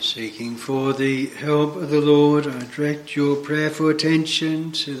Seeking for the help of the Lord, I direct your prayerful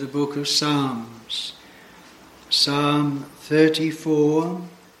attention to the book of Psalms. Psalm 34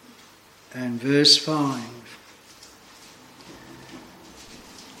 and verse 5.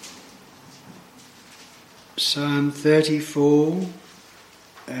 Psalm 34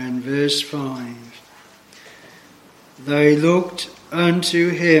 and verse 5. They looked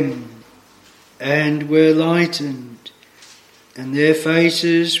unto him and were lightened, and their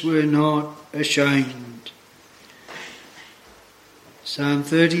faces were not ashamed. Psalm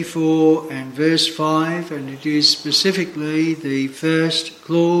 34 and verse 5, and it is specifically the first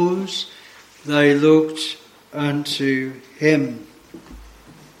clause, they looked unto him.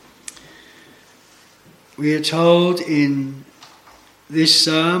 We are told in this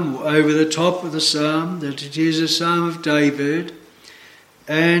psalm, or over the top of the psalm, that it is a psalm of David,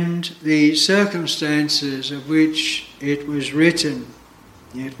 and the circumstances of which it was written.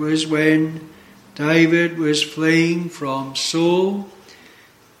 It was when David was fleeing from Saul.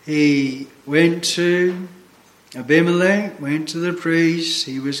 He went to Abimelech, went to the priests.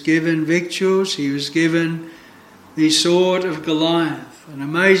 He was given victuals. He was given the sword of Goliath. And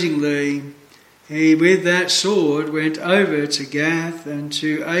amazingly, he with that sword went over to Gath and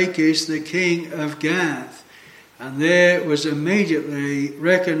to Achish, the king of Gath. And there was immediately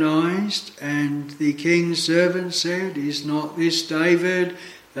recognised, and the king's servant said, "Is not this David,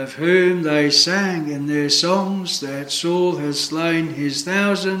 of whom they sang in their songs, that Saul has slain his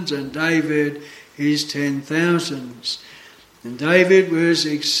thousands and David his 10,000s?" And David was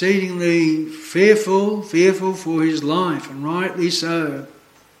exceedingly fearful for his life, and rightly so.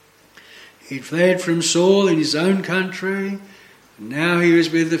 He'd fled from Saul in his own country. Now he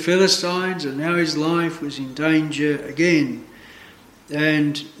was with the Philistines, and now his life was in danger again.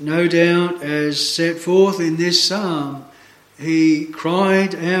 And no doubt, as set forth in this psalm, he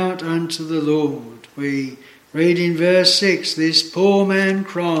cried out unto the Lord. We read in verse 6, "This poor man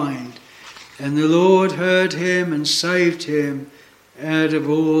cried, and the Lord heard him and saved him out of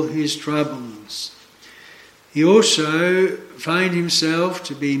all his troubles." He also feigned himself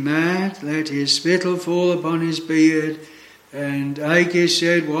to be mad, let his spittle fall upon his beard, and Achish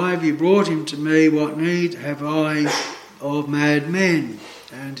said, "Why have you brought him to me? What need have I of mad men?"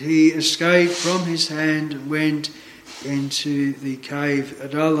 And he escaped from his hand and went into the cave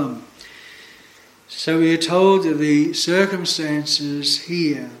Adullam. So we are told of the circumstances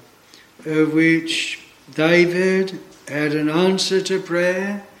here of which David had an answer to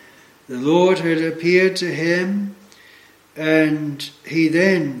prayer. The Lord had appeared to him, and he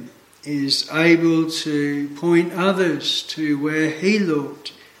then is able to point others to where he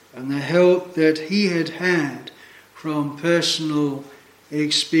looked and the help that he had had from personal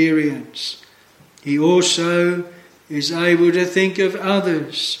experience. He also is able to think of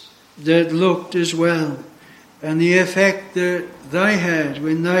others that looked as well, and the effect that they had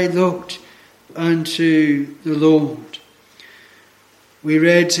when they looked unto the Lord. We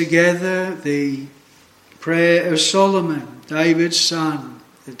read together the prayer of Solomon, David's son,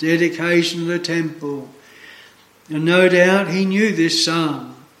 the dedication of the temple. And no doubt he knew this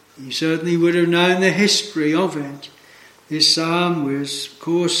psalm. He certainly would have known the history of it. This psalm was, of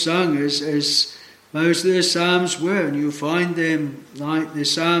course, sung as most of the psalms were. And you'll find them like the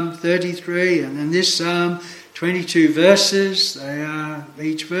Psalm 33 and then this psalm, 22 verses. They are,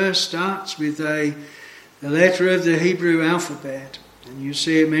 each verse starts with the letter of the Hebrew alphabet. And you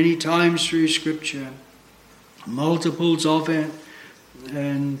see it many times through Scripture. Multiples of it.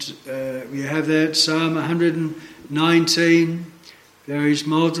 And we have that Psalm 119, various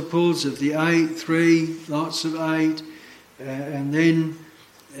multiples of the 8, 3, lots of 8, and then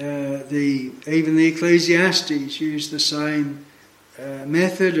even the Ecclesiastes use the same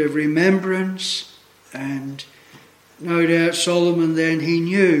method of remembrance. And no doubt Solomon then, he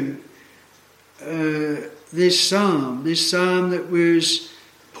knew this psalm that was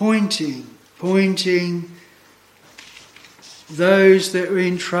pointing those that were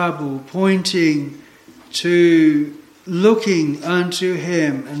in trouble, pointing to looking unto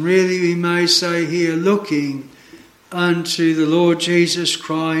him, and really we may say here, looking unto the Lord Jesus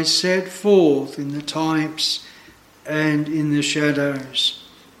Christ, set forth in the types and in the shadows.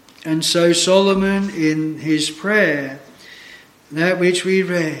 And so Solomon, in his prayer, that which we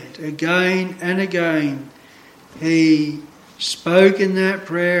read again and again, he spoke in that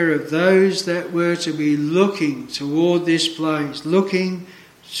prayer of those that were to be looking toward this place, looking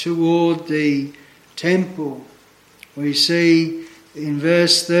toward the temple. We see in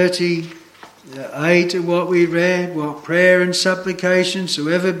verse 38 of what we read, "What prayer and supplication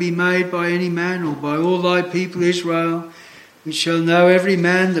soever be made by any man or by all thy people Israel, which shall know every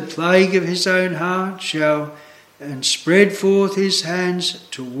man the plague of his own heart, and spread forth his hands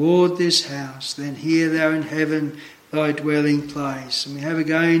toward this house. Then hear thou in heaven thy dwelling place. And we have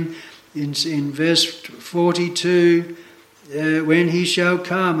again in verse 42, when he shall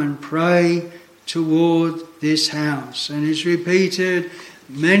come and pray toward this house. And it's repeated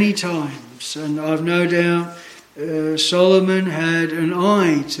many times, and I've no doubt Solomon had an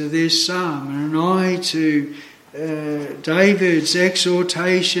eye to this psalm, and an eye to David's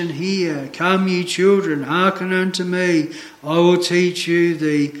exhortation here. Come ye children, hearken unto me, I will teach you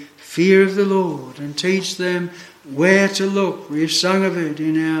the fear of the Lord, and teach them where to look. We've sung of it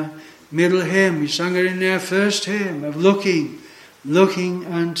in our middle hymn, we sung it in our first hymn, of looking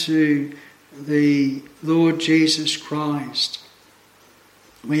unto the Lord Jesus Christ.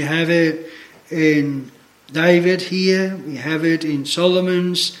 We have it in David here, we have it in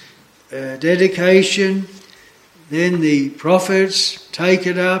Solomon's dedication. Then the prophets take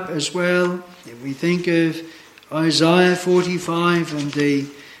it up as well. If we think of Isaiah 45 and the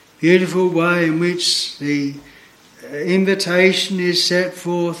beautiful way in which the invitation is set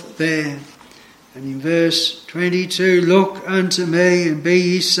forth there. And in verse 22, look unto me and be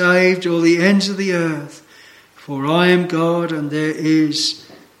ye saved, all the ends of the earth, for I am God and there is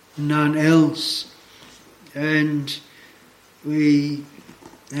none else. And we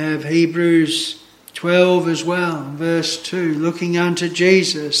have Hebrews 12 as well, verse 2, looking unto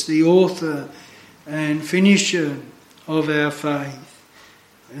Jesus, the author and finisher of our faith.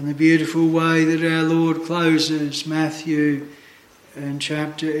 And the beautiful way that our Lord closes Matthew and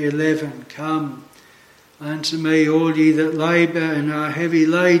chapter 11. Come unto me, all ye that labour and are heavy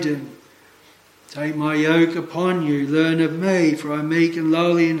laden. Take my yoke upon you, learn of me, for I am meek and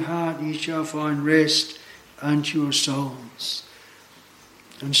lowly in heart, ye shall find rest unto your souls.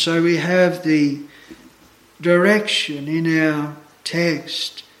 And so we have the direction in our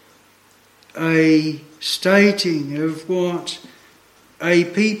text, a stating of what a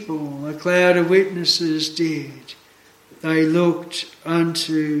people, a cloud of witnesses did. They looked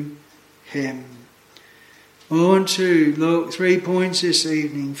unto him. I want to look 3 points this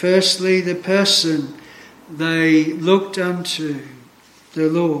evening. Firstly, the person they looked unto, the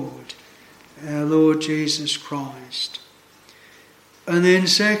Lord, our Lord Jesus Christ. And then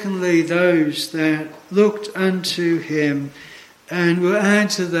secondly, those that looked unto him, and we'll add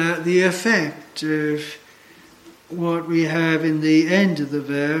to that the effect of what we have in the end of the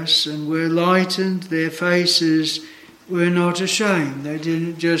verse, and were lightened, their faces were not ashamed. They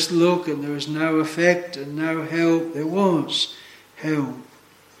didn't just look and there was no effect and no help. There was help.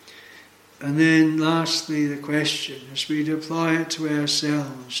 And then lastly, the question, as we apply it to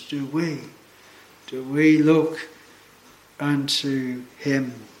ourselves, do we look unto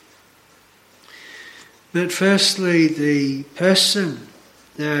him? But firstly, the person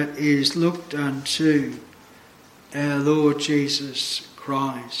that is looked unto, our Lord Jesus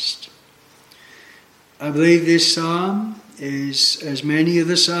Christ. I believe this psalm is, as many of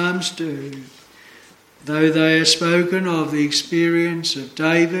the psalms do, though they are spoken of the experience of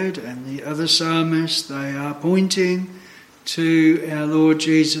David and the other psalmists, they are pointing to our Lord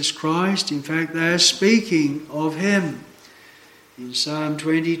Jesus Christ. In fact, they are speaking of him. In Psalm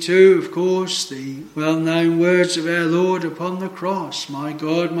 22, of course, the well-known words of our Lord upon the cross, my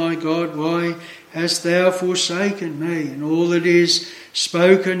God, why hast thou forsaken me? And all that is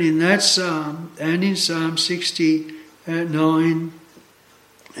spoken in that psalm and in Psalm 69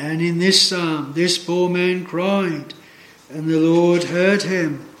 and in this psalm, this poor man cried, and the Lord heard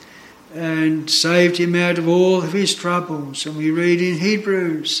him and saved him out of all of his troubles. And we read in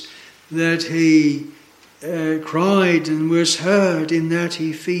Hebrews that he cried and was heard, in that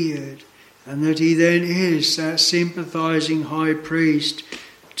he feared, and that he then is that sympathising high priest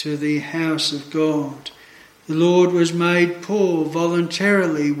to the house of God. The Lord was made poor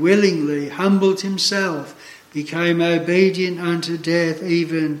voluntarily, willingly, humbled himself, became obedient unto death,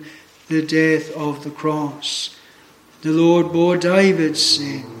 even the death of the cross. The Lord bore David's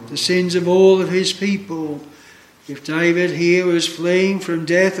sin, the sins of all of his people. If David here was fleeing from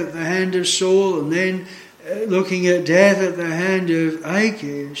death at the hand of Saul and then looking at death at the hand of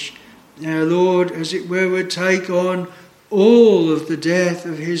Achish, our Lord, as it were, would take on all of the death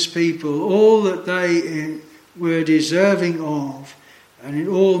of his people, all that they were deserving of, and it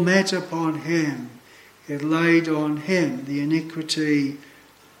all met upon him. It laid on him the iniquity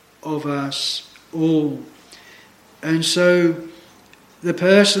of us all. And so the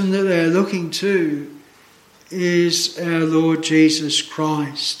person that they're looking to is our Lord Jesus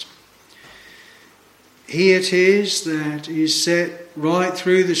Christ. He it is that is set right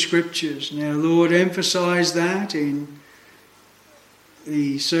through the Scriptures. And our Lord emphasised that in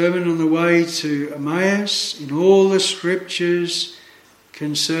the sermon on the way to Emmaus, in all the scriptures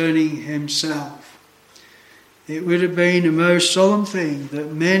concerning himself. It would have been a most solemn thing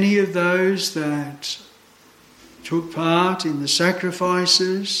that many of those that took part in the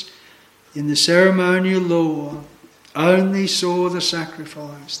sacrifices, in the ceremonial law, only saw the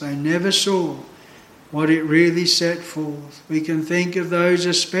sacrifice. They never saw what it really set forth. We can think of those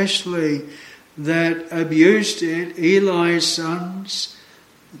especially that abused it, Eli's sons,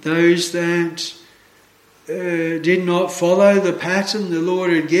 those that did not follow the pattern the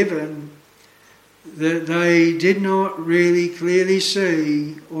Lord had given, that they did not really clearly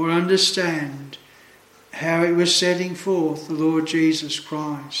see or understand how it was setting forth the Lord Jesus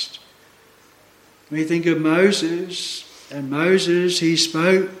Christ. We think of Moses, and Moses, he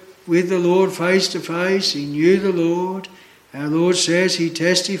spoke with the Lord face to face. He knew the Lord. Our Lord says he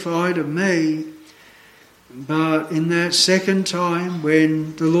testified of me. But in that second time,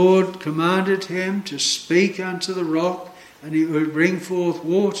 when the Lord commanded him to speak unto the rock and it would bring forth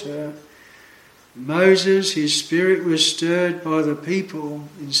water, Moses, his spirit was stirred by the people.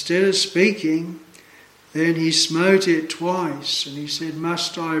 Instead of speaking, then he smote it twice, and he said,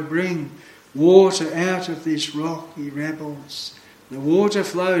 "Must I bring water out of this rock, ye rebels?" The water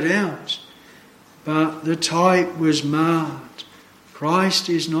flowed out, but the type was marred. Christ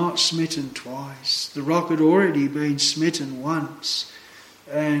is not smitten twice. The rock had already been smitten once,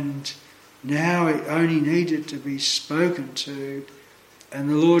 and now it only needed to be spoken to. And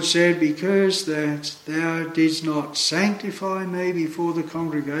the Lord said, "Because that thou didst not sanctify me before the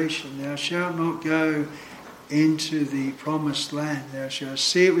congregation, thou shalt not go into the promised land. Thou shalt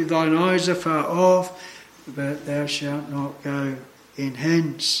see it with thine eyes afar off, but thou shalt not go in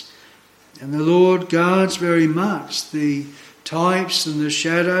hence." And the Lord guards very much the types and the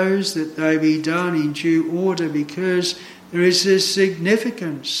shadows, that they be done in due order, because there is a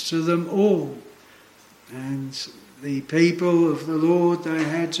significance to them all. And the people of the Lord, they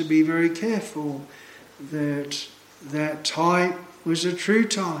had to be very careful that that type was a true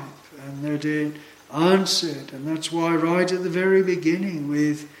type and that it answered. And that's why right at the very beginning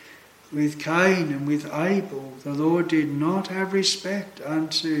with Cain and with Abel, the Lord did not have respect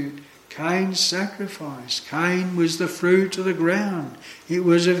unto Cain's sacrifice. Cain was the fruit of the ground. It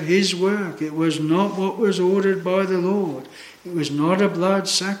was of his work. It was not what was ordered by the Lord. It was not a blood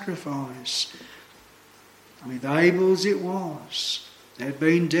sacrifice. With Abel's it was. There had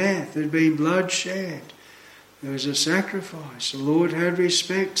been death, there had been blood shed. There was a sacrifice. The Lord had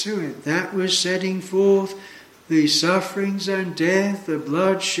respect to it. That was setting forth the sufferings and death, the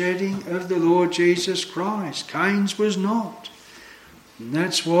blood shedding of the Lord Jesus Christ. Cain's was not. And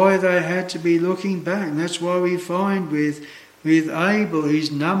that's why they had to be looking back. And that's why we find with Abel, he's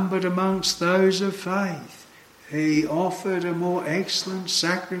numbered amongst those of faith. He offered a more excellent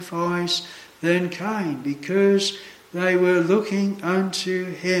sacrifice than Cain, because they were looking unto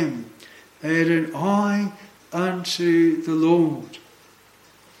him. They had an eye unto the Lord.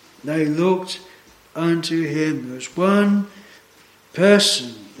 They looked unto him. There was one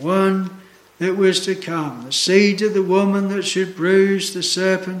person, one that was to come, the seed of the woman that should bruise the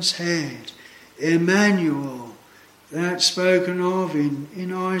serpent's head. Emmanuel, that's spoken of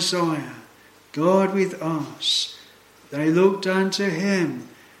in Isaiah, God with us. They looked unto him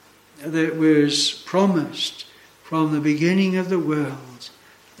that was promised from the beginning of the world.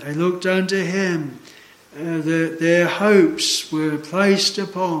 They looked unto him that their hopes were placed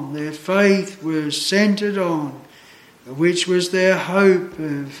upon, their faith was centred on, which was their hope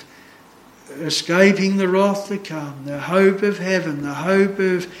of escaping the wrath to come, the hope of heaven, the hope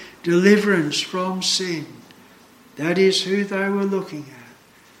of deliverance from sin. That is who they were looking at.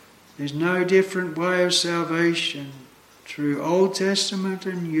 There's no different way of salvation through Old Testament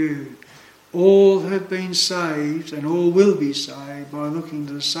and New. All have been saved and all will be saved by looking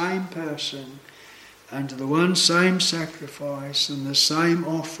to the same person and to the one same sacrifice and the same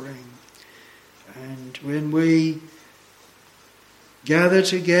offering. And when we gather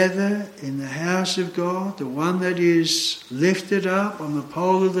together in the house of God, the one that is lifted up on the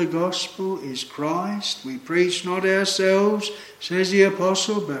pole of the gospel is Christ. We preach not ourselves, says the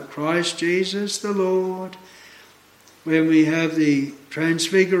apostle, but Christ Jesus the Lord. When we have the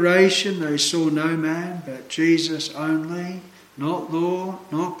transfiguration, they saw no man but Jesus only, not law,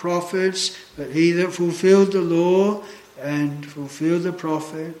 not prophets, but he that fulfilled the law and fulfilled the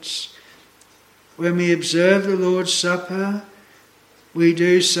prophets. When we observe the Lord's Supper, we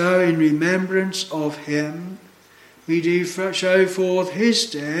do so in remembrance of him. We do show forth his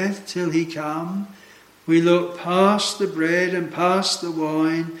death till he come. We look past the bread and past the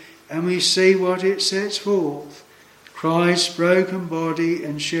wine, and we see what it sets forth. Christ's broken body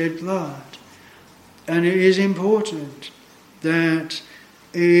and shed blood. And it is important that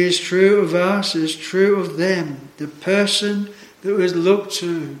it is true of us as true of them. The person that was looked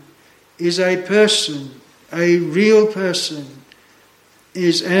to is a person, a real person,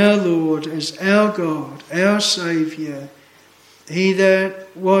 is our Lord, is our God, our Saviour. He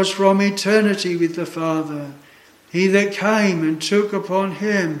that was from eternity with the Father, he that came and took upon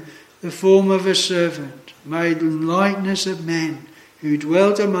him the form of a servant, made in likeness of men, who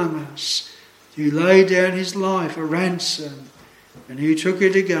dwelt among us, who laid down his life a ransom, and who took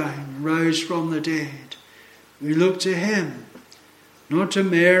it again and rose from the dead. We look to him, not to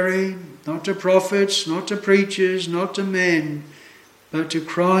Mary, not to prophets, not to preachers, not to men, but to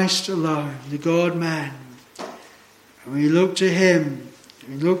Christ alone, the God-man. And we look to him.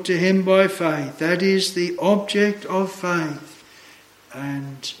 We look to him by faith. That is the object of faith.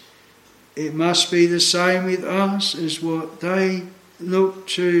 And it must be the same with us as what they look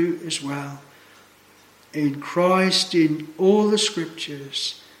to as well. In Christ, in all the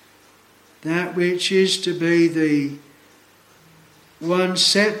scriptures, that which is to be the one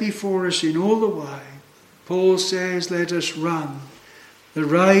set before us in all the way. Paul says, let us run the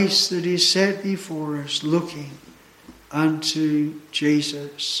race that is set before us, looking unto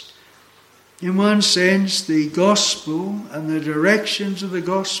Jesus. In one sense, the gospel and the directions of the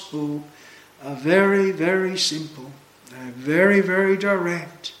gospel are very, very simple. They're very, very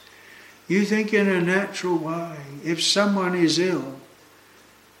direct. You think in a natural way, if someone is ill,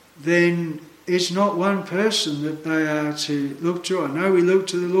 then it's not one person that they are to look to. I know we look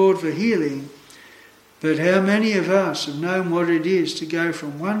to the Lord for healing, but how many of us have known what it is to go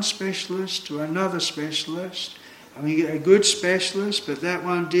from one specialist to another specialist? I mean, a good specialist, but that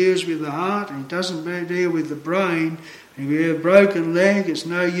one deals with the heart and doesn't deal with the brain. And if you have a broken leg, it's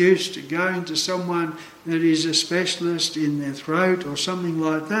no use to going to someone that is a specialist in their throat or something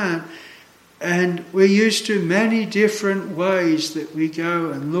like that. And we're used to many different ways that we go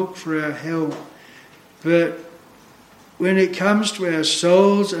and look for our help. But when it comes to our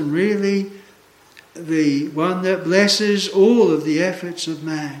souls, and really the one that blesses all of the efforts of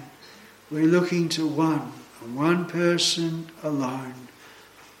man, we're looking to one person alone,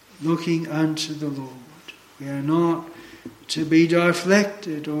 looking unto the Lord. We are not to be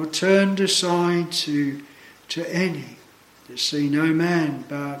deflected or turned aside to any, to see no man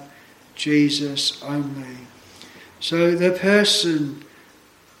but Jesus only. So the person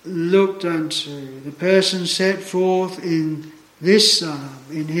looked unto, the person set forth in this psalm,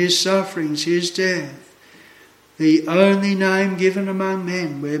 in his sufferings, his death, the only name given among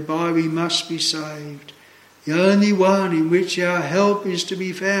men whereby we must be saved, the only one in which our help is to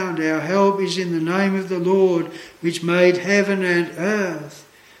be found. Our help is in the name of the Lord, which made heaven and earth.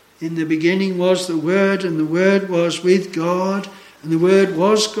 In the beginning was the Word, and the Word was with God, and the Word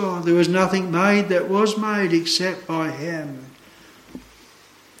was God. There was nothing made that was made except by him.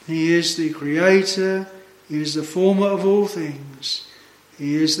 He is the Creator. He is the former of all things.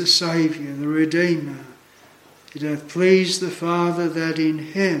 He is the Saviour, the Redeemer. It hath pleased the Father that in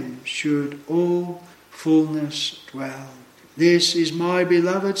him should all fullness dwell. This is my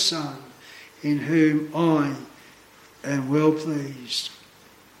beloved Son, in whom I am well pleased.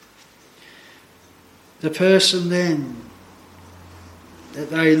 The person then that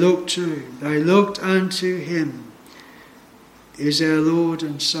they looked unto him, is our Lord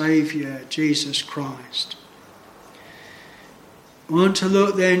and Saviour, Jesus Christ. I want to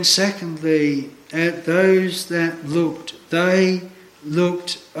look then secondly at those that looked. They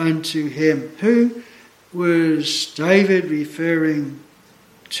looked unto him. Who was David referring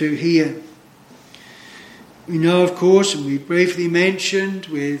to here? We know, of course, and we briefly mentioned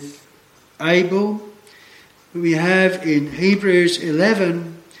with Abel, we have in Hebrews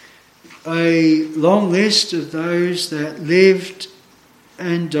 11 a long list of those that lived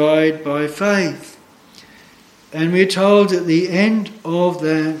and died by faith. And we're told at the end of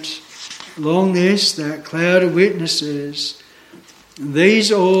that long list, that cloud of witnesses, these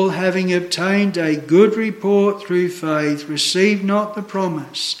all, having obtained a good report through faith, received not the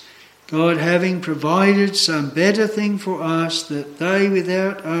promise, God having provided some better thing for us, that they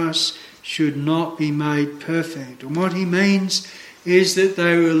without us should not be made perfect. And what he means is that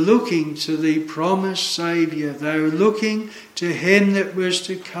they were looking to the promised Saviour. They were looking to him that was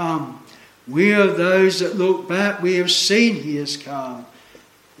to come. We are those that look back. We have seen he has come.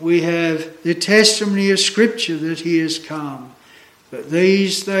 We have the testimony of Scripture that he has come. But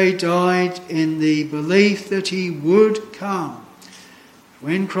these, they died in the belief that he would come.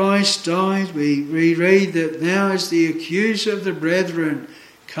 When Christ died, we read that now as the accuser of the brethren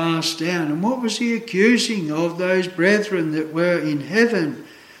cast down. And what was he accusing of those brethren that were in heaven?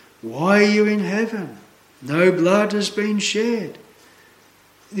 Why are you in heaven? No blood has been shed.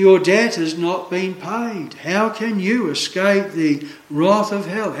 Your debt has not been paid. How can you escape the wrath of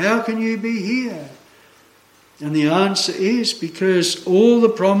hell? How can you be here? And the answer is because all the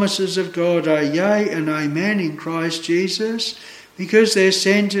promises of God are yea and amen in Christ Jesus, because they're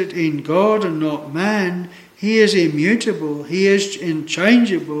centered in God and not man. He is immutable, he is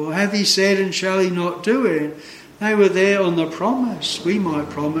unchangeable. Hath he said and shall he not do it? They were there on the promise. We might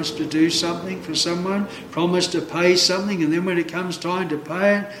promise to do something for someone, promise to pay something, and then when it comes time to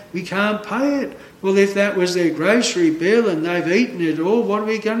pay it, we can't pay it. Well, if that was their grocery bill and they've eaten it all, what are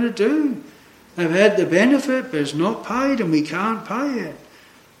we going to do? They've had the benefit, but it's not paid and we can't pay it.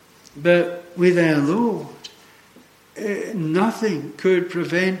 But with our Lord, nothing could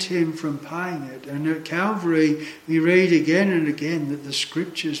prevent him from paying it. And at Calvary, we read again and again that the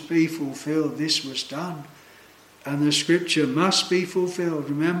scriptures be fulfilled. This was done. And the scripture must be fulfilled.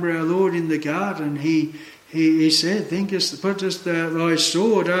 Remember our Lord in the garden, he said, puttest thou thy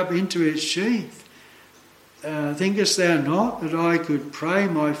sword up into its sheath? Thinkest thou not that I could pray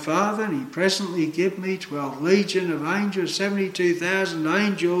my Father, and he presently give me 12 legion of angels, 72,000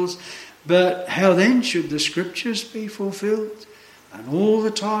 angels? But how then should the scriptures be fulfilled? And all the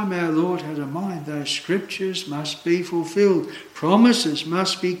time our Lord had in mind, those scriptures must be fulfilled. Promises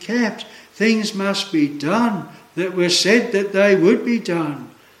must be kept. Things must be done that were said that they would be done.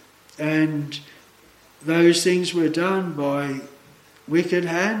 And those things were done by wicked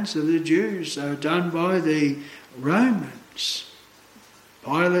hands of the Jews. They were done by the Romans.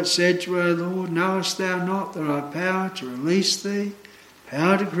 Pilate said to our Lord, knowest thou not that I have power to release thee,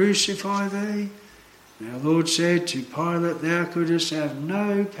 power to crucify thee? And our Lord said to Pilate, thou couldst have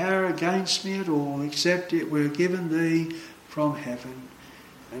no power against me at all, except it were given thee from heaven.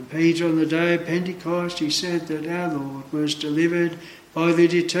 And Peter, on the day of Pentecost, he said that our Lord was delivered by the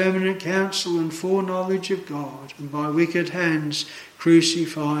determinate counsel and foreknowledge of God, and by wicked hands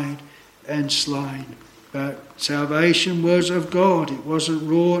crucified and slain. But salvation was of God. It wasn't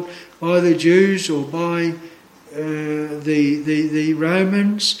wrought by the Jews or by the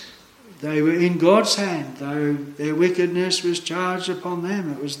Romans. They were in God's hand, though their wickedness was charged upon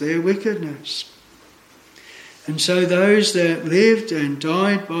them. It was their wickedness. And so those that lived and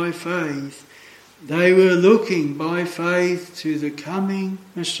died by faith, they were looking by faith to the coming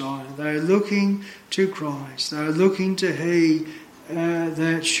Messiah. They were looking to Christ. They were looking to He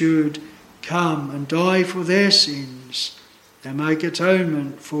that should come and die for their sins and make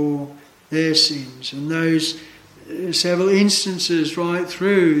atonement for their sins. And those several instances right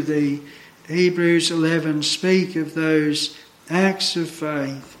through the Hebrews 11 speak of those acts of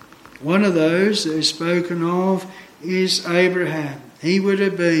faith. One of those that is spoken of is Abraham. He would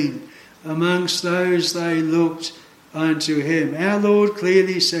have been amongst those they looked unto him. Our Lord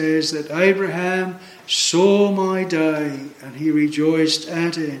clearly says that Abraham saw my day and he rejoiced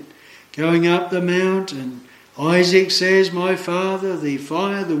at it. Going up the mountain, Isaac says, my father, the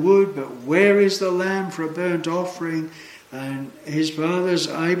fire, the wood, but where is the lamb for a burnt offering? And his father's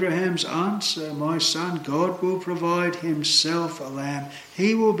Abraham's answer, my son, God will provide himself a lamb.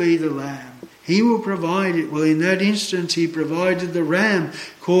 He will be the lamb. He will provide it. Well, in that instance, he provided the ram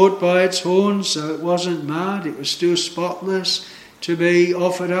caught by its horns, so it wasn't marred. It was still spotless to be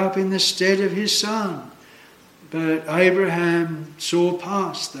offered up in the stead of his son. But Abraham saw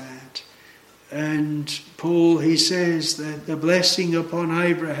past that. And Paul, he says that the blessing upon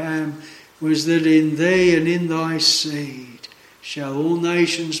Abraham was that in thee and in thy seed shall all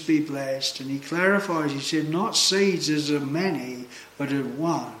nations be blessed. And he clarifies, he said, not seeds as of many, but of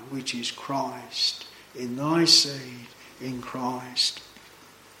one, which is Christ. In thy seed, in Christ.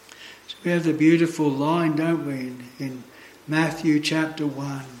 So we have the beautiful line, don't we, in Matthew chapter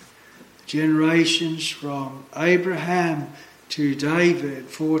 1. Generations from Abraham to David,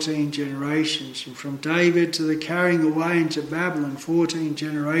 14 generations. And from David to the carrying away into Babylon, 14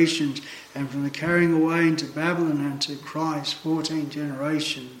 generations. And from the carrying away into Babylon unto Christ, 14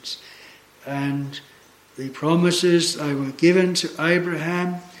 generations. And the promises, they were given to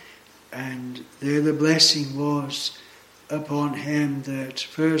Abraham, and there the blessing was upon him that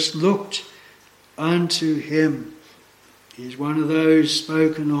first looked unto him. He's one of those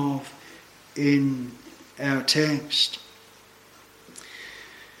spoken of in our text.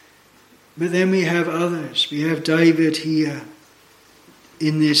 But then we have others. We have David here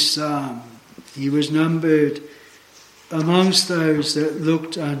in this psalm. He was numbered amongst those that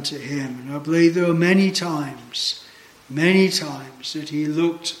looked unto him. And I believe there were many times that he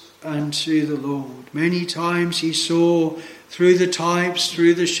looked unto the Lord. Many times he saw through the types,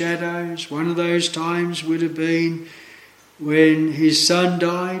 through the shadows. One of those times would have been when his son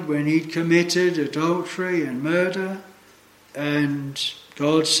died, when he'd committed adultery and murder, and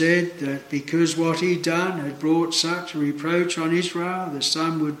God said that because what he'd done had brought such a reproach on Israel, the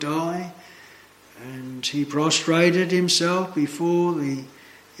son would die, and he prostrated himself before the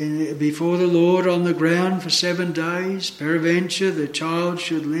Lord on the ground for 7 days. Peradventure the child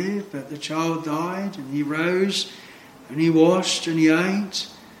should live, but the child died, and he rose and he washed and he ate,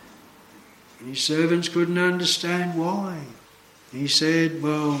 and his servants couldn't understand why. He said,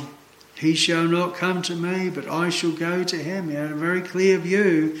 well, he shall not come to me, but I shall go to him. He had a very clear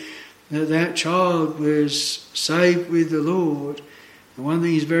view that child was saved with the Lord. And one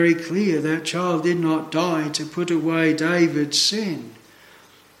thing is very clear, that child did not die to put away David's sin.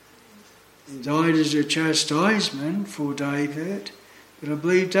 He died as a chastisement for David, but I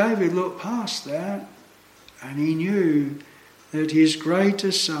believe David looked past that, and he knew that his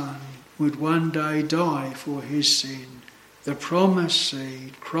greater son would one day die for his sin. The promised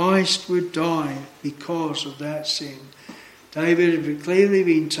seed, Christ would die because of that sin. David had clearly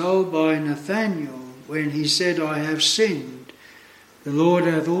been told by Nathanael when he said, I have sinned. The Lord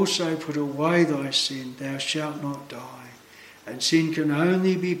hath also put away thy sin, thou shalt not die. And sin can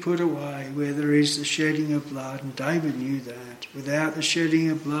only be put away where there is the shedding of blood. And David knew that. Without the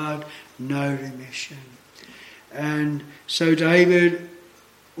shedding of blood, no remission. And so David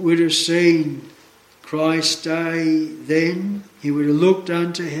would have seen Christ's day then. He would have looked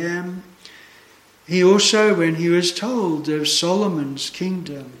unto him. He also, when he was told of Solomon's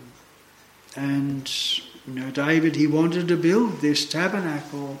kingdom, and David, he wanted to build this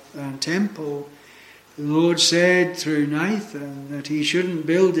tabernacle and temple. The Lord said through Nathan that he shouldn't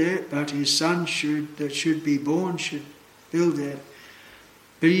build it, but his son that should be born should build it.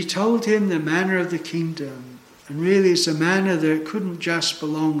 But he told him the manner of the kingdom. And really it's a manner that couldn't just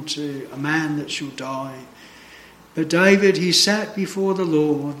belong to a man that shall die. But David, he sat before the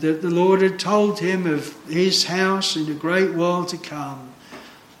Lord, that the Lord had told him of his house in a great while to come.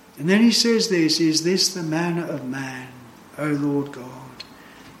 And then he says this, is this the manner of man, O Lord God?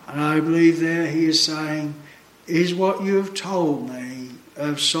 And I believe there he is saying, is what you have told me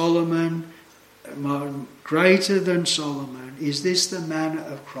of Solomon, greater than Solomon, is this the manner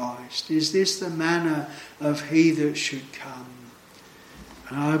of Christ? Is this the manner of he that should come?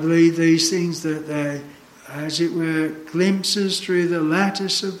 And I believe these things that they, as it were, glimpses through the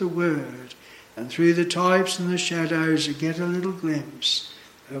lattice of the word and through the types and the shadows, you get a little glimpse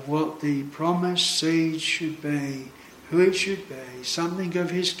of what the promised seed should be, who it should be, something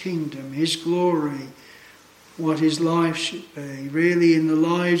of his kingdom, his glory, what his life should be. Really in the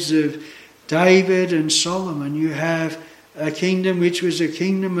lives of David and Solomon, you have a kingdom which was a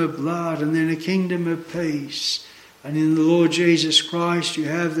kingdom of blood and then a kingdom of peace. And in the Lord Jesus Christ, you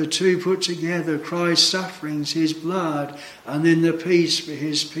have the two put together, Christ's sufferings, his blood, and then the peace for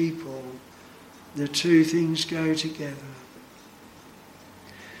his people. The two things go together.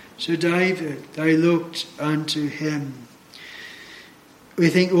 So David, they looked unto him. We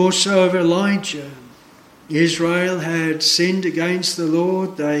think also of Elijah. Israel had sinned against the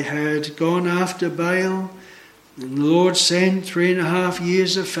Lord. They had gone after Baal. And the Lord sent 3.5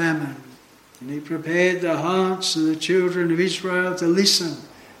 years of famine. And he prepared the hearts of the children of Israel to listen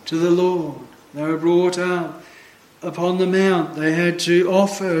to the Lord. They were brought up upon the mount. They had to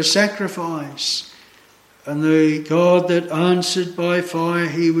offer a sacrifice. And the God that answered by fire,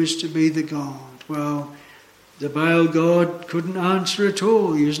 he was to be the God. Well, the Baal God couldn't answer at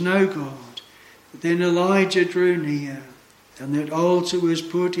all. He was no God. But then Elijah drew near, and that altar was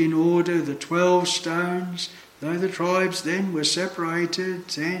put in order, the 12 stones, though the tribes then were separated,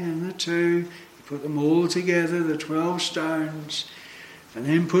 10 and the 2, he put them all together, the 12 stones, and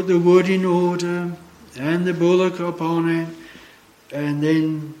then put the wood in order, and the bullock upon it, and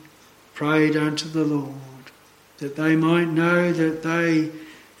then prayed unto the Lord, that they might know that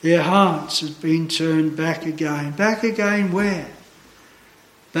their hearts had been turned back again. Back again where?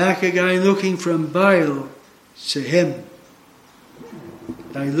 Back again looking from Baal to him.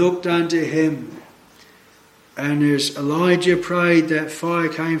 They looked unto him. And as Elijah prayed, that fire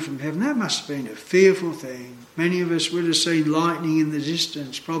came from heaven. That must have been a fearful thing. Many of us would have seen lightning in the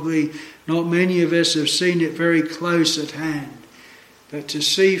distance. Probably not many of us have seen it very close at hand. But to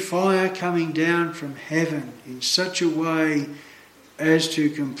see fire coming down from heaven in such a way as to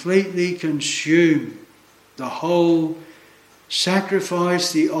completely consume the whole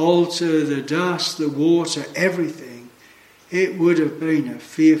sacrifice, the altar, the dust, the water, everything, it would have been a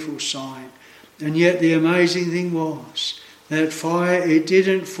fearful sight. And yet the amazing thing was that fire, it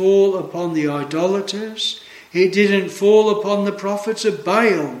didn't fall upon the idolaters, It didn't fall upon the prophets of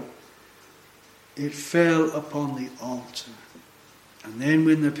Baal. It fell upon the altar. And then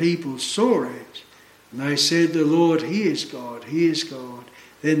when the people saw it, and they said, the Lord, He is God, He is God,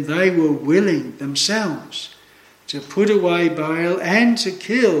 then they were willing themselves to put away Baal and to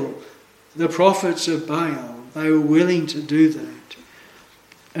kill the prophets of Baal. They were willing to do that.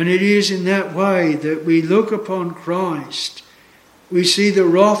 And it is in that way that we look upon Christ. We see the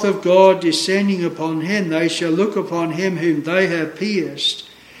wrath of God descending upon Him. They shall look upon Him whom they have pierced.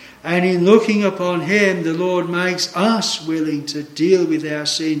 And in looking upon Him, the Lord makes us willing to deal with our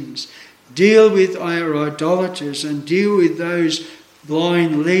sins, deal with our idolaters, and deal with those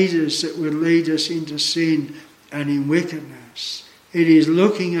blind leaders that would lead us into sin and in wickedness. It is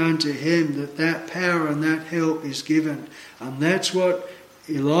looking unto Him that power and that help is given. And that's what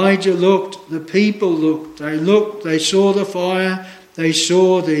Elijah looked, the people looked. They saw the fire, they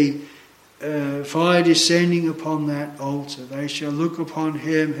saw the fire descending upon that altar. They shall look upon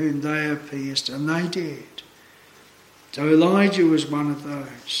Him whom they have pierced, and they did. So Elijah was one of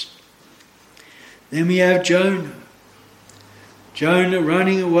those. Then we have Jonah. Jonah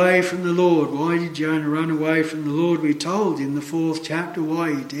running away from the Lord. Why did Jonah run away from the Lord? We're told in the 4th chapter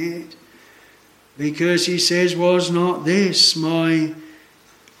why he did. Because he says, was not this my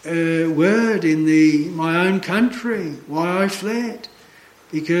word in my own country, why I fled?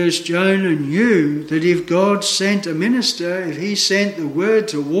 Because Jonah knew that if God sent a minister, if He sent the word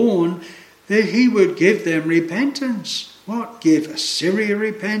to warn, that He would give them repentance. What? Give Assyria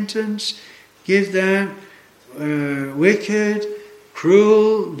repentance? Give that wicked,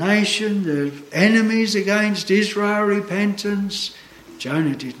 cruel nation, the enemies against Israel, repentance?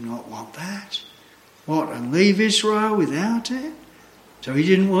 Jonah did not want that. What? And leave Israel without it? So he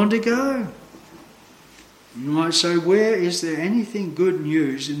didn't want to go. You might say, where is there anything good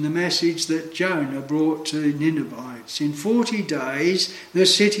news in the message that Jonah brought to Ninevites? In 40 days, the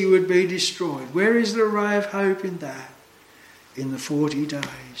city would be destroyed. Where is the ray of hope in that? In the 40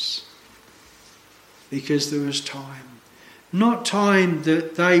 days. Because there was time. Not time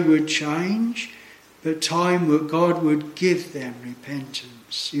that they would change, but time where God would give them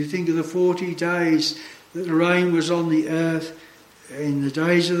repentance. You think of the 40 days that the rain was on the earth in the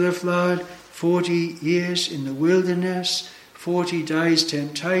days of the flood, 40 years in the wilderness, 40 days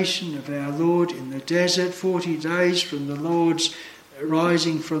temptation of our Lord in the desert, 40 days from the Lord's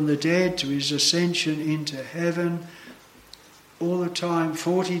rising from the dead to His ascension into heaven. All the time,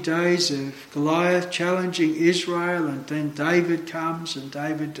 40 days of Goliath challenging Israel, and then David comes and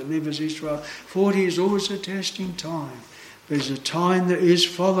David delivers Israel. 40 is always a testing time. There's a time that is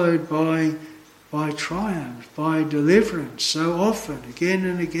followed by triumph, by deliverance, so often, again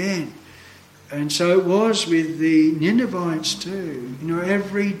and again. And so it was with the Ninevites too. You know,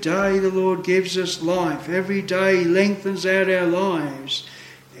 every day the Lord gives us life. Every day He lengthens out our lives.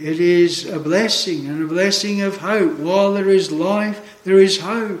 It is a blessing, and a blessing of hope. While there is life, there is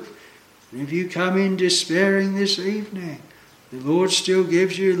hope. And if you come in despairing this evening, the Lord still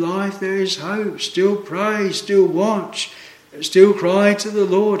gives you life, there is hope. Still pray, still watch, still cry to the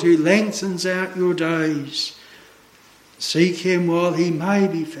Lord who lengthens out your days. Seek Him while He may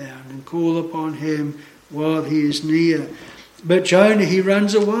be found, and call upon Him while He is near. But Jonah, he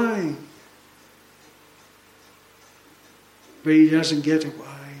runs away. But he doesn't get away.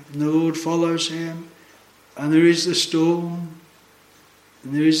 And the Lord follows him. And there is the storm.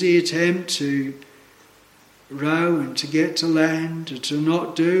 And there is the attempt to row and to get to land, and to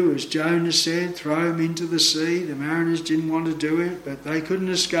not do as Jonah said, throw him into the sea. The mariners didn't want to do it, but they couldn't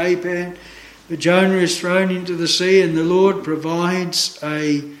escape it. But Jonah is thrown into the sea, and the Lord provides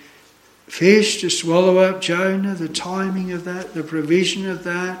a fish to swallow up Jonah. The timing of that, the provision of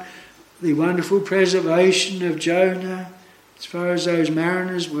that, the wonderful preservation of Jonah. As far as those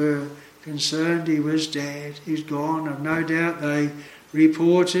mariners were concerned, he was dead. He's gone. I've no doubt they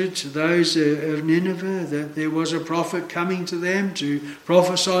reported to those of Nineveh that there was a prophet coming to them to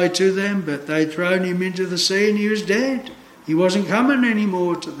prophesy to them, but they'd thrown him into the sea and he was dead. He wasn't coming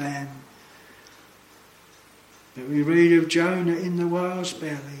anymore to them. But we read of Jonah in the whale's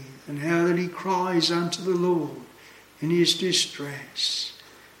belly, and how that he cries unto the Lord in his distress.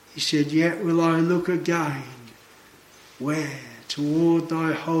 He said, yet will I look again. Where? Toward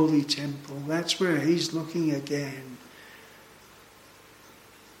thy holy temple. That's where he's looking again.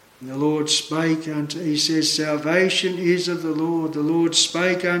 And the Lord spake unto, he says, salvation is of the Lord. The Lord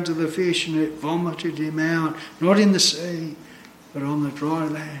spake unto the fish, and it vomited him out, not in the sea, but on the dry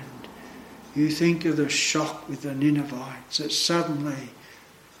land. You think of the shock with the Ninevites, that suddenly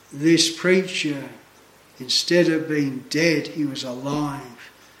this preacher, instead of being dead, he was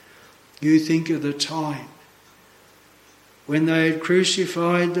alive. You think of the type when they had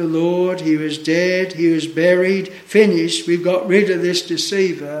crucified the Lord, he was dead, he was buried, finished, we've got rid of this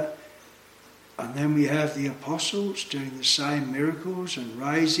deceiver. And then we have the apostles doing the same miracles and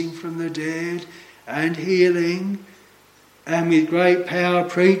raising from the dead and healing, and with great power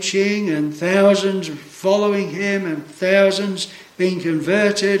preaching, and thousands following him and thousands being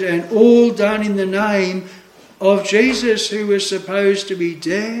converted, and all done in the name of Jesus, who was supposed to be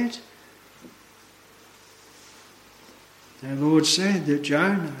dead. The Lord said that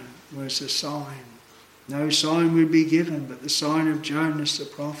Jonah was a sign. No sign would be given but the sign of Jonas the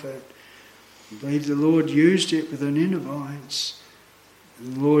prophet. I believe the Lord used it with the Ninevites.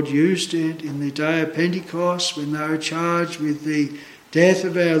 The Lord used it in the day of Pentecost when they were charged with the death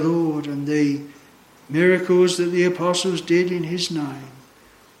of our Lord and the miracles that the apostles did in his name.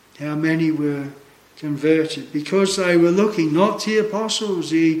 How many were converted because they were looking not to the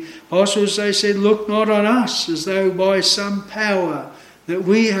apostles. The apostles, they said, look not on us as though by some power that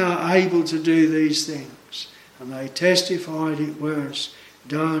we are able to do these things. And they testified it was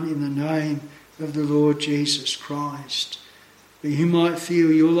done in the name of the Lord Jesus Christ. But you might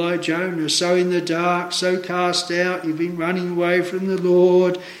feel you're like Jonah, so in the dark, so cast out, you've been running away from the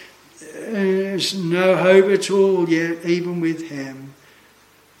Lord. There's no hope at all yet, even with him.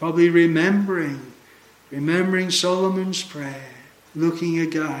 Probably remembering Solomon's prayer, looking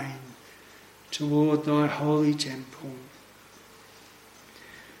again toward thy holy temple.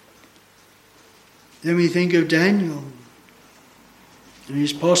 Then we think of Daniel. And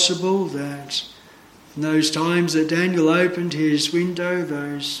it's possible that in those times that Daniel opened his window,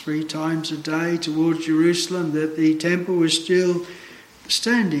 those 3 times a day towards Jerusalem, that the temple was still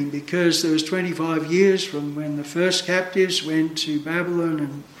standing, because there was 25 years from when the first captives went to Babylon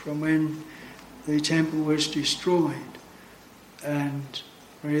and from when the temple was destroyed. And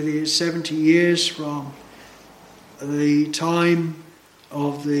really it's 70 years from the time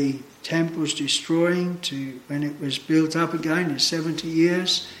of the temple's destroying to when it was built up again. It's 70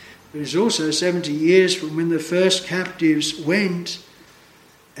 years. But it's also 70 years from when the first captives went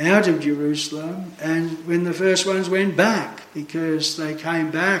out of Jerusalem and when the first ones went back, because they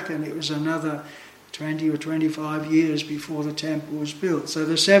came back and it was another 20 or 25 years before the temple was built. So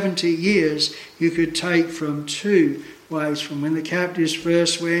the 70 years you could take from 2 ways, from when the captives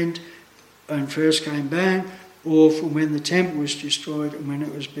first went and first came back, or from when the temple was destroyed and when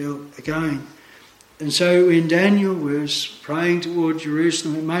it was built again. And so when Daniel was praying toward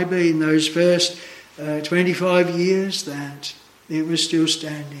Jerusalem, it may be in those first 25 years that it was still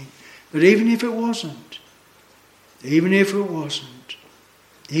standing. But even if it wasn't, he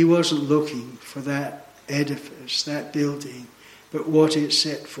wasn't looking for that edifice, that building, but what it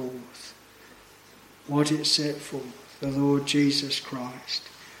set forth. The Lord Jesus Christ.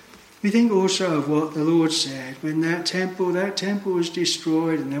 We think also of what the Lord said when that temple was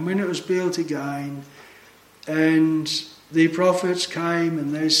destroyed, and then when it was built again, and the prophets came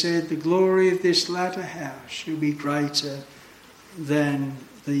and they said, the glory of this latter house shall be greater than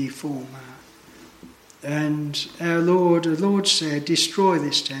the former. And the Lord said, destroy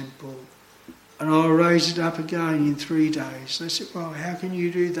this temple and I'll raise it up again in 3 days. They said, well, how can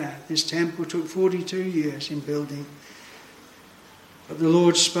you do that? This temple took 42 years in building. But the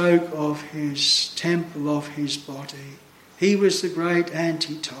Lord spoke of his temple, of his body. He was the great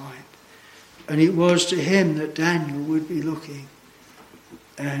antitype. And it was to him that Daniel would be looking.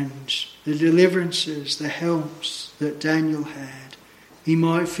 And the deliverances, the helps that Daniel had, he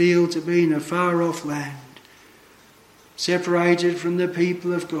might feel to be in a far-off land, separated from the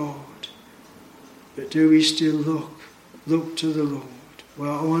people of God. But do we still look to the Lord?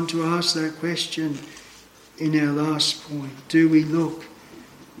 Well, I want to ask that question in our last point. Do we look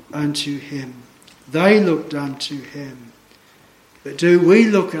unto him? They looked unto him. But do we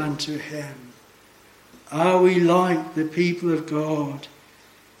look unto him? Are we like the people of God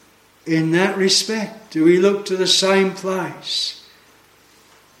in that respect? Do we look to the same place?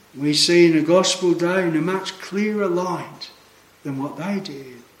 We see in a gospel day in a much clearer light than what they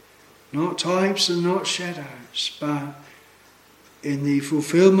did. Not types and not shadows, but in the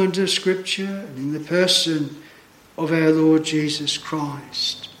fulfillment of Scripture and in the person of our Lord Jesus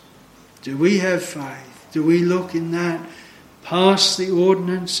Christ. Do we have faith? Do we look in that past the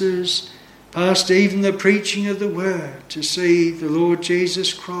ordinances, past even the preaching of the Word, to see the Lord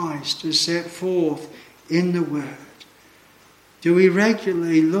Jesus Christ as set forth in the Word? Do we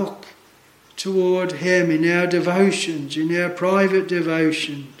regularly look toward him in our devotions, in our private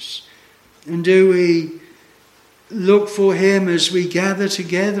devotions? And do we look for him as we gather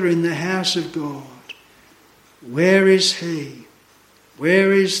together in the house of God? Where is he?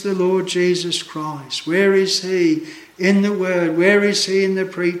 Where is the Lord Jesus Christ? Where is he in the word? Where is he in the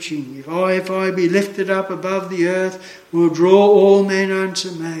preaching? If I be lifted up above the earth, will draw all men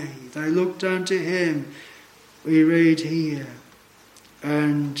unto me. They looked unto him, we read here,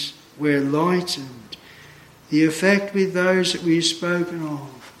 and were lightened. The effect with those that we've spoken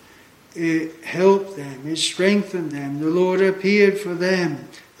of, it helped them, it strengthened them. The Lord appeared for them.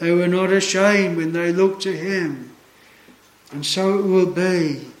 They were not ashamed when they looked to him. And so it will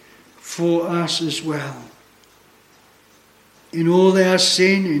be for us as well. In all our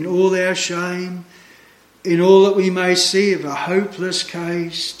sin, in all our shame, in all that we may see of a hopeless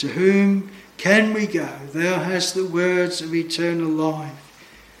case, to whom can we go? Thou hast the words of eternal life.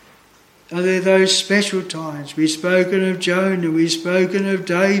 Are there those special times? We've spoken of Jonah, we've spoken of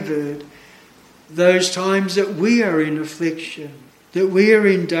David, those times that we are in affliction, that we are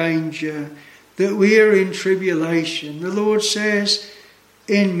in danger, that we are in tribulation. The Lord says,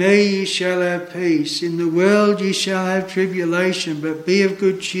 in me ye shall have peace. In the world ye shall have tribulation, but be of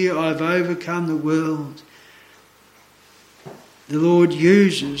good cheer, I've overcome the world. The Lord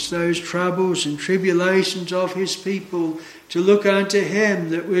uses those troubles and tribulations of his people to look unto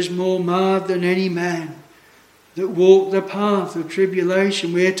him that was more marred than any man, that walked the path of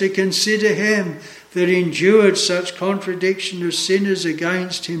tribulation. We are to consider him that endured such contradiction of sinners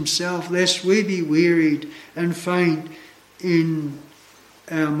against himself, lest we be wearied and faint in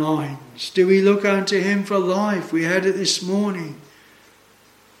our minds. Do we look unto him for life? We had it this morning.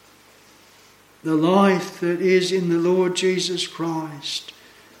 The life that is in the Lord Jesus Christ.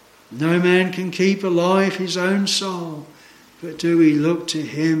 No man can keep alive his own soul, but do we look to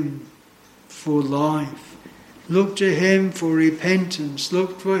him for life? Look to him for repentance.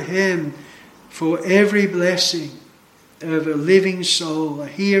 Look for him for every blessing of a living soul, a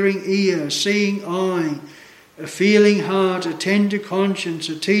hearing ear, a seeing eye, a feeling heart, a tender conscience,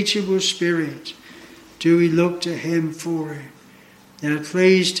 a teachable spirit. Do we look to him for it? Now it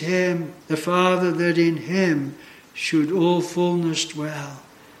pleased him, the Father, that in him should all fullness dwell.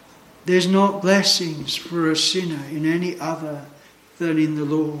 There's not blessings for a sinner in any other than in the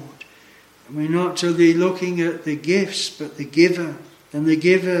Lord. And we're not to be looking at the gifts, but the giver. And the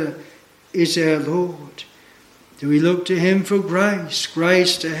giver is our Lord. Do we look to him for grace?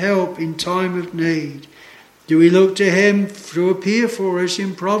 Grace to help in time of need. Do we look to him to appear for us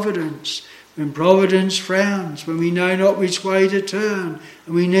in providence? When providence frowns, when we know not which way to turn,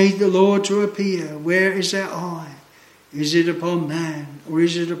 and we need the Lord to appear, where is our eye? Is it upon man, or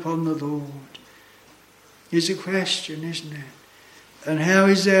is it upon the Lord? It's a question, isn't it? And how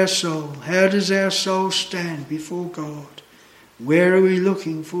is our soul? How does our soul stand before God? Where are we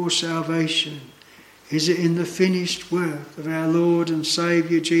looking for salvation? Is it in the finished work of our Lord and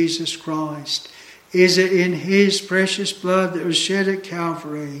Saviour Jesus Christ? Is it in his precious blood that was shed at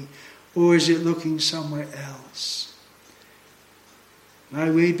Calvary? Or is it looking somewhere else? May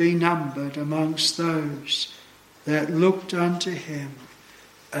we be numbered amongst those that looked unto him,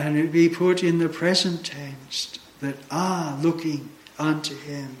 and it be put in the present tense, that are looking unto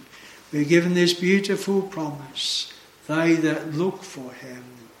him. We're given this beautiful promise. They that look for him,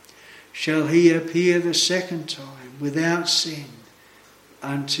 shall he appear the second time without sin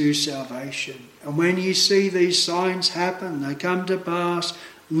unto salvation. And when you see these signs happen, they come to pass,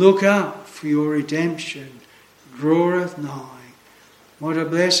 look up, for your redemption draweth nigh. What a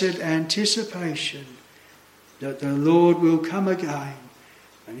blessed anticipation that the Lord will come again,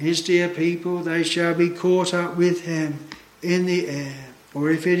 and his dear people, they shall be caught up with him in the air. Or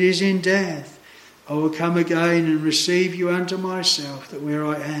if it is in death, I will come again and receive you unto myself, that where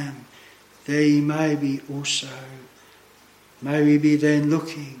I am, there ye may be also. May we be then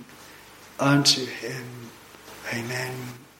looking unto him. Amen.